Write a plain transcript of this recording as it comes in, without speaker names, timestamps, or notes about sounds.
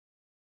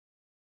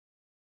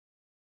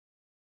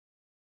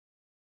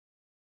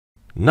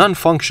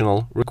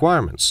Non-functional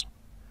requirements.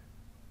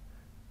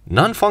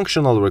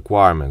 Non-functional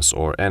requirements,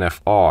 or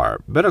NFR,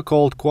 better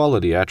called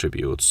quality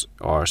attributes,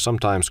 are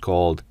sometimes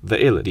called the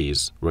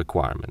elicitation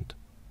requirement.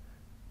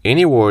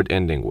 Any word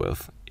ending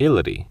with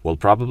elicitation will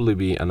probably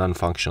be a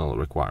non-functional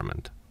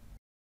requirement.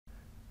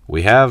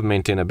 We have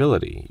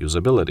maintainability,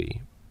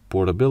 usability,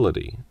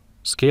 portability,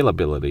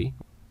 scalability,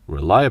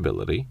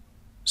 reliability,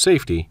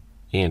 safety,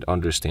 and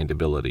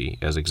understandability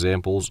as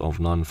examples of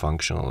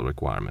non-functional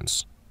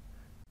requirements.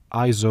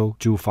 ISO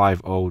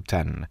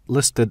 25010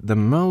 listed the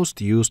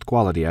most used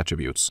quality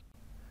attributes.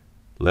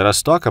 Let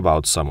us talk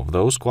about some of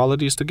those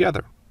qualities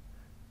together.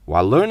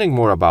 While learning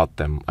more about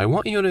them, I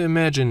want you to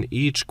imagine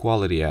each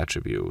quality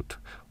attribute.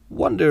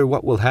 Wonder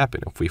what will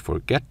happen if we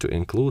forget to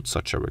include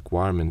such a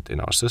requirement in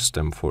our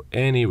system for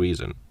any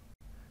reason.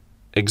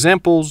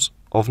 Examples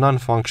of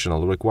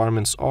non-functional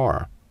requirements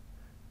are: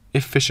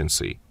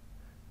 efficiency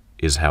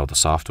is how the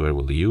software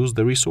will use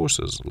the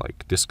resources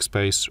like disk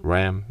space,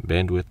 RAM,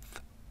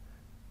 bandwidth.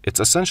 It's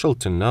essential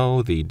to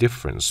know the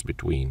difference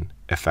between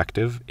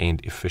effective and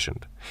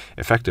efficient.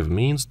 Effective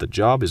means the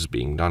job is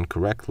being done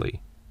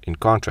correctly. In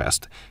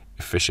contrast,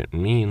 efficient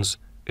means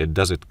it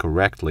does it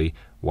correctly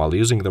while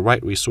using the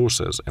right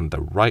resources in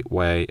the right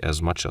way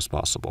as much as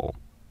possible.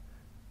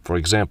 For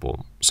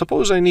example,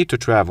 suppose I need to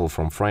travel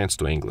from France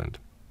to England.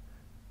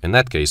 In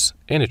that case,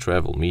 any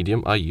travel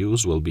medium I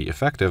use will be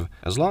effective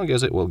as long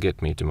as it will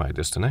get me to my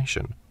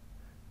destination.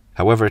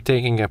 However,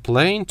 taking a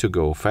plane to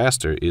go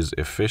faster is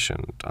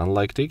efficient,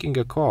 unlike taking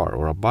a car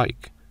or a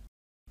bike.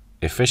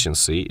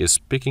 Efficiency is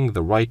picking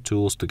the right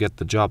tools to get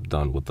the job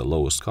done with the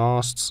lowest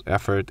costs,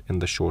 effort,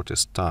 and the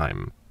shortest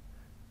time.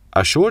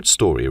 A short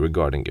story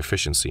regarding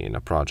efficiency in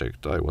a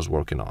project I was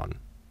working on.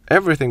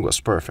 Everything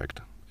was perfect,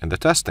 and the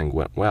testing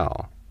went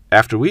well.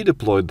 After we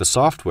deployed the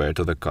software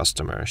to the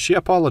customer, she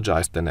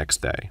apologized the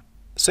next day,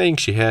 saying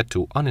she had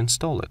to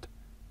uninstall it.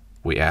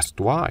 We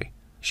asked why.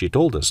 She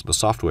told us the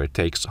software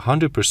takes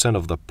 100%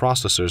 of the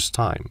processor's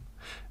time,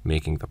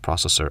 making the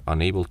processor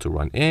unable to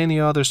run any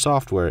other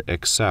software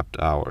except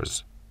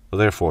ours.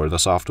 Therefore, the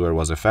software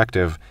was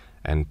effective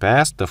and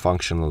passed the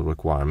functional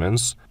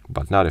requirements,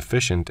 but not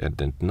efficient and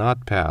did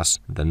not pass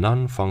the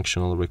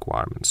non-functional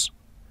requirements.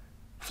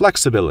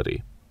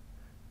 Flexibility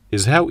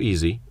is how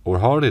easy or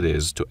hard it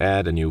is to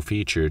add a new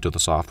feature to the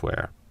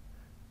software.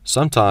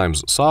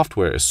 Sometimes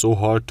software is so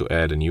hard to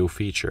add a new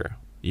feature,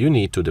 you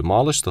need to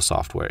demolish the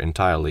software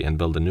entirely and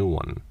build a new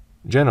one.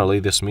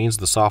 Generally, this means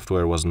the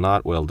software was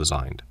not well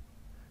designed.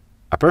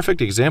 A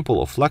perfect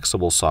example of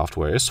flexible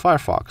software is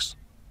Firefox.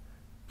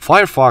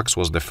 Firefox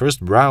was the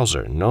first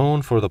browser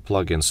known for the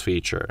plugins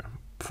feature.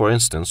 For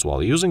instance,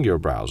 while using your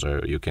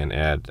browser, you can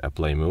add a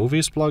Play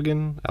Movies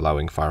plugin,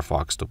 allowing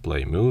Firefox to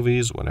play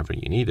movies whenever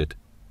you need it.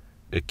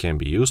 It can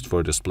be used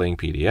for displaying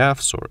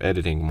PDFs or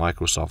editing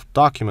Microsoft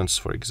documents,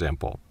 for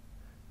example.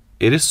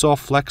 It is so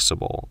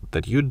flexible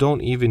that you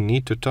don't even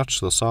need to touch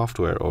the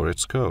software or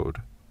its code.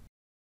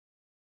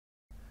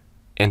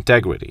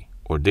 Integrity,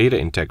 or data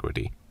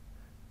integrity,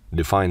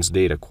 defines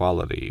data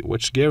quality,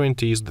 which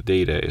guarantees the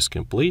data is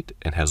complete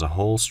and has a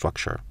whole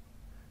structure.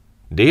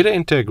 Data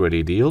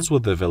integrity deals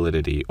with the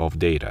validity of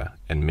data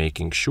and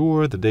making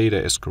sure the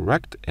data is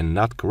correct and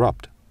not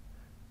corrupt.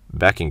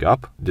 Backing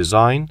up,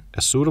 design,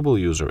 a suitable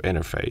user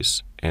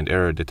interface, and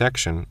error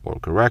detection or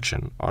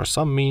correction are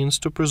some means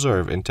to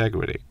preserve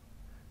integrity.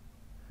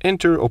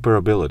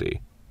 Interoperability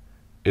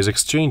is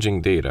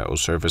exchanging data or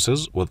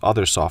services with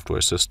other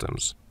software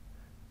systems.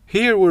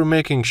 Here we're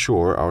making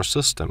sure our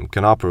system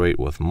can operate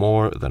with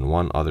more than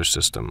one other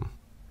system.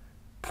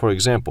 For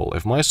example,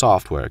 if my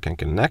software can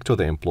connect to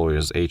the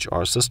employer's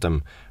HR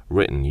system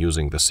written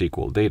using the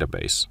SQL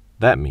database,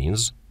 that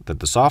means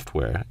that the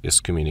software is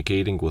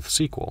communicating with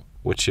SQL,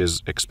 which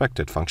is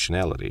expected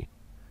functionality.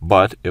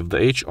 But if the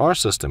HR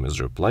system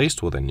is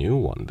replaced with a new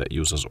one that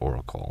uses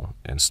Oracle,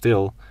 and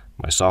still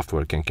my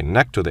software can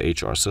connect to the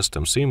HR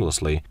system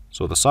seamlessly,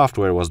 so the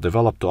software was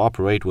developed to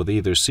operate with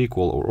either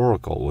SQL or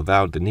Oracle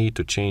without the need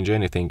to change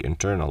anything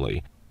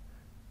internally.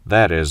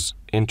 That is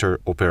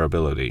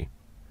interoperability.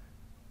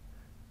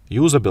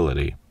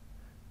 Usability,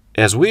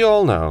 as we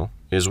all know,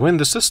 is when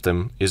the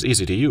system is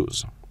easy to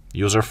use,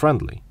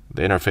 user-friendly,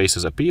 the interface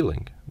is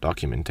appealing,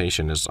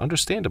 documentation is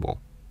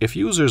understandable. If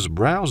users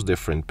browse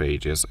different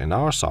pages in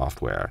our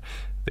software,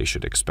 they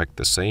should expect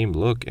the same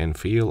look and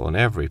feel on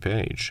every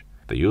page.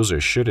 The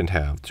user shouldn't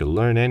have to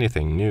learn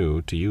anything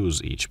new to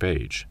use each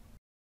page.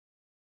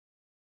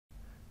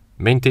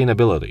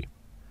 Maintainability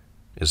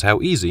is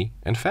how easy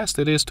and fast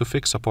it is to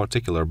fix a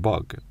particular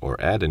bug or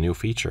add a new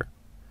feature.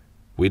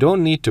 We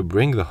don't need to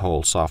bring the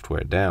whole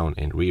software down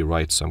and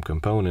rewrite some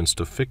components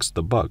to fix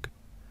the bug.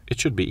 It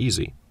should be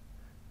easy.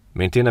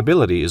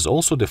 Maintainability is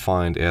also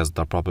defined as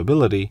the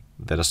probability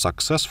that a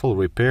successful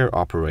repair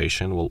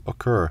operation will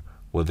occur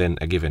within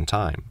a given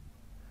time.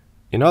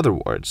 In other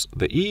words,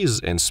 the ease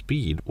and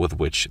speed with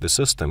which the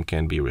system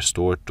can be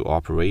restored to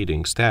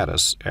operating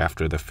status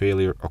after the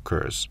failure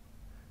occurs.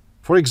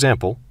 For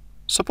example,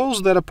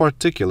 suppose that a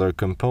particular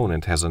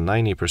component has a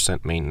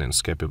 90%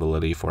 maintenance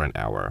capability for an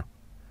hour.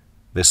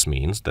 This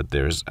means that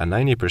there's a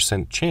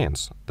 90%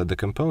 chance that the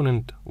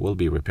component will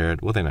be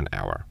repaired within an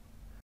hour.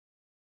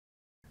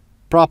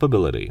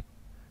 Probability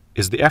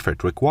is the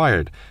effort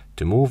required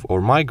to move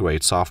or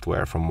migrate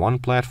software from one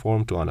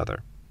platform to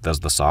another.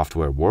 Does the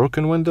software work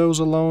on Windows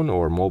alone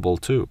or mobile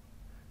too?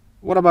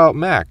 What about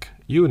Mac,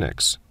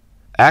 Unix?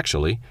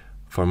 Actually,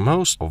 for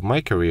most of my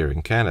career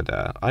in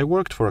Canada, I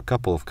worked for a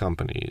couple of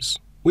companies.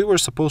 We were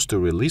supposed to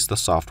release the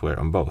software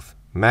on both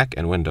Mac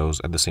and Windows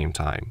at the same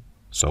time.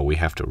 So we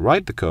have to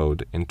write the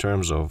code in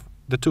terms of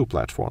the two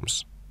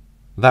platforms.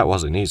 That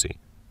wasn't easy.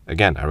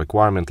 Again, a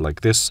requirement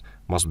like this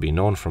must be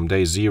known from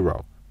day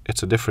zero.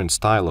 It's a different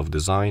style of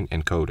design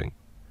and coding.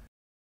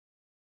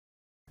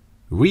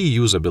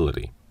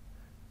 Reusability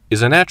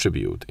is an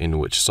attribute in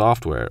which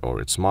software or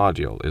its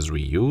module is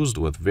reused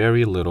with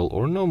very little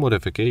or no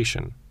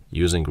modification.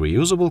 Using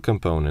reusable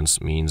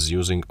components means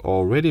using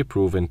already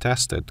proven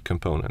tested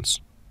components.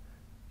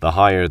 The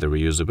higher the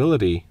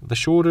reusability, the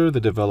shorter the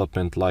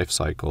development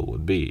lifecycle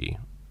would be.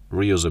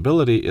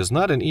 Reusability is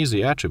not an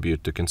easy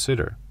attribute to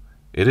consider.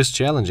 It is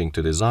challenging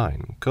to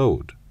design,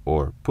 code,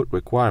 or put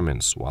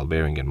requirements while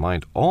bearing in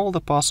mind all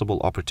the possible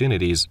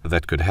opportunities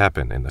that could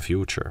happen in the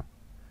future.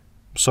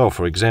 So,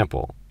 for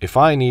example, if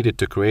I needed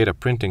to create a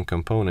printing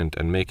component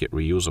and make it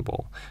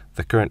reusable,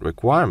 the current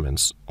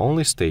requirements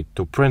only state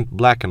to print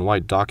black and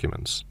white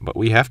documents, but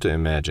we have to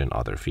imagine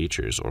other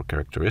features or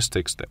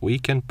characteristics that we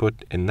can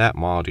put in that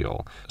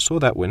module so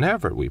that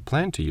whenever we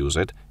plan to use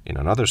it in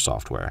another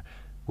software,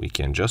 we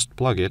can just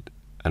plug it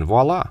and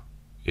voila,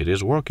 it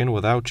is working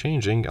without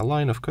changing a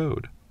line of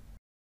code.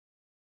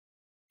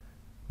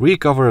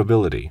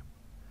 Recoverability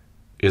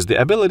is the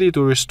ability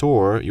to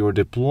restore your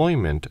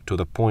deployment to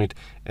the point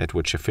at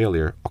which a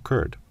failure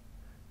occurred.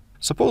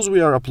 Suppose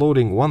we are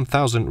uploading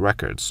 1,000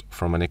 records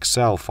from an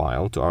Excel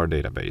file to our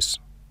database.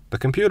 The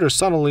computer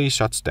suddenly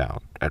shuts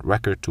down at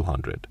record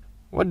 200.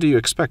 What do you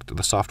expect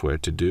the software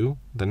to do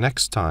the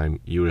next time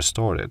you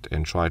restore it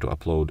and try to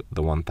upload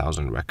the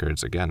 1,000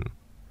 records again?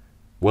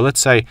 Will it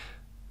say,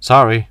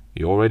 "Sorry,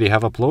 you already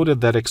have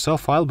uploaded that Excel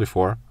file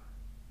before"?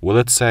 Will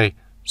it say,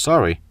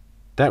 "Sorry,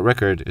 that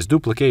record is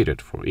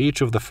duplicated for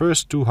each of the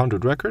first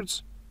 200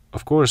 records"?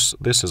 Of course,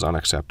 this is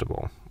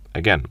unacceptable.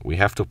 Again, we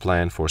have to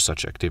plan for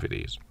such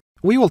activities.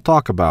 We will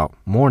talk about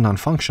more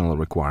non-functional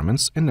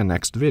requirements in the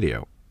next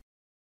video.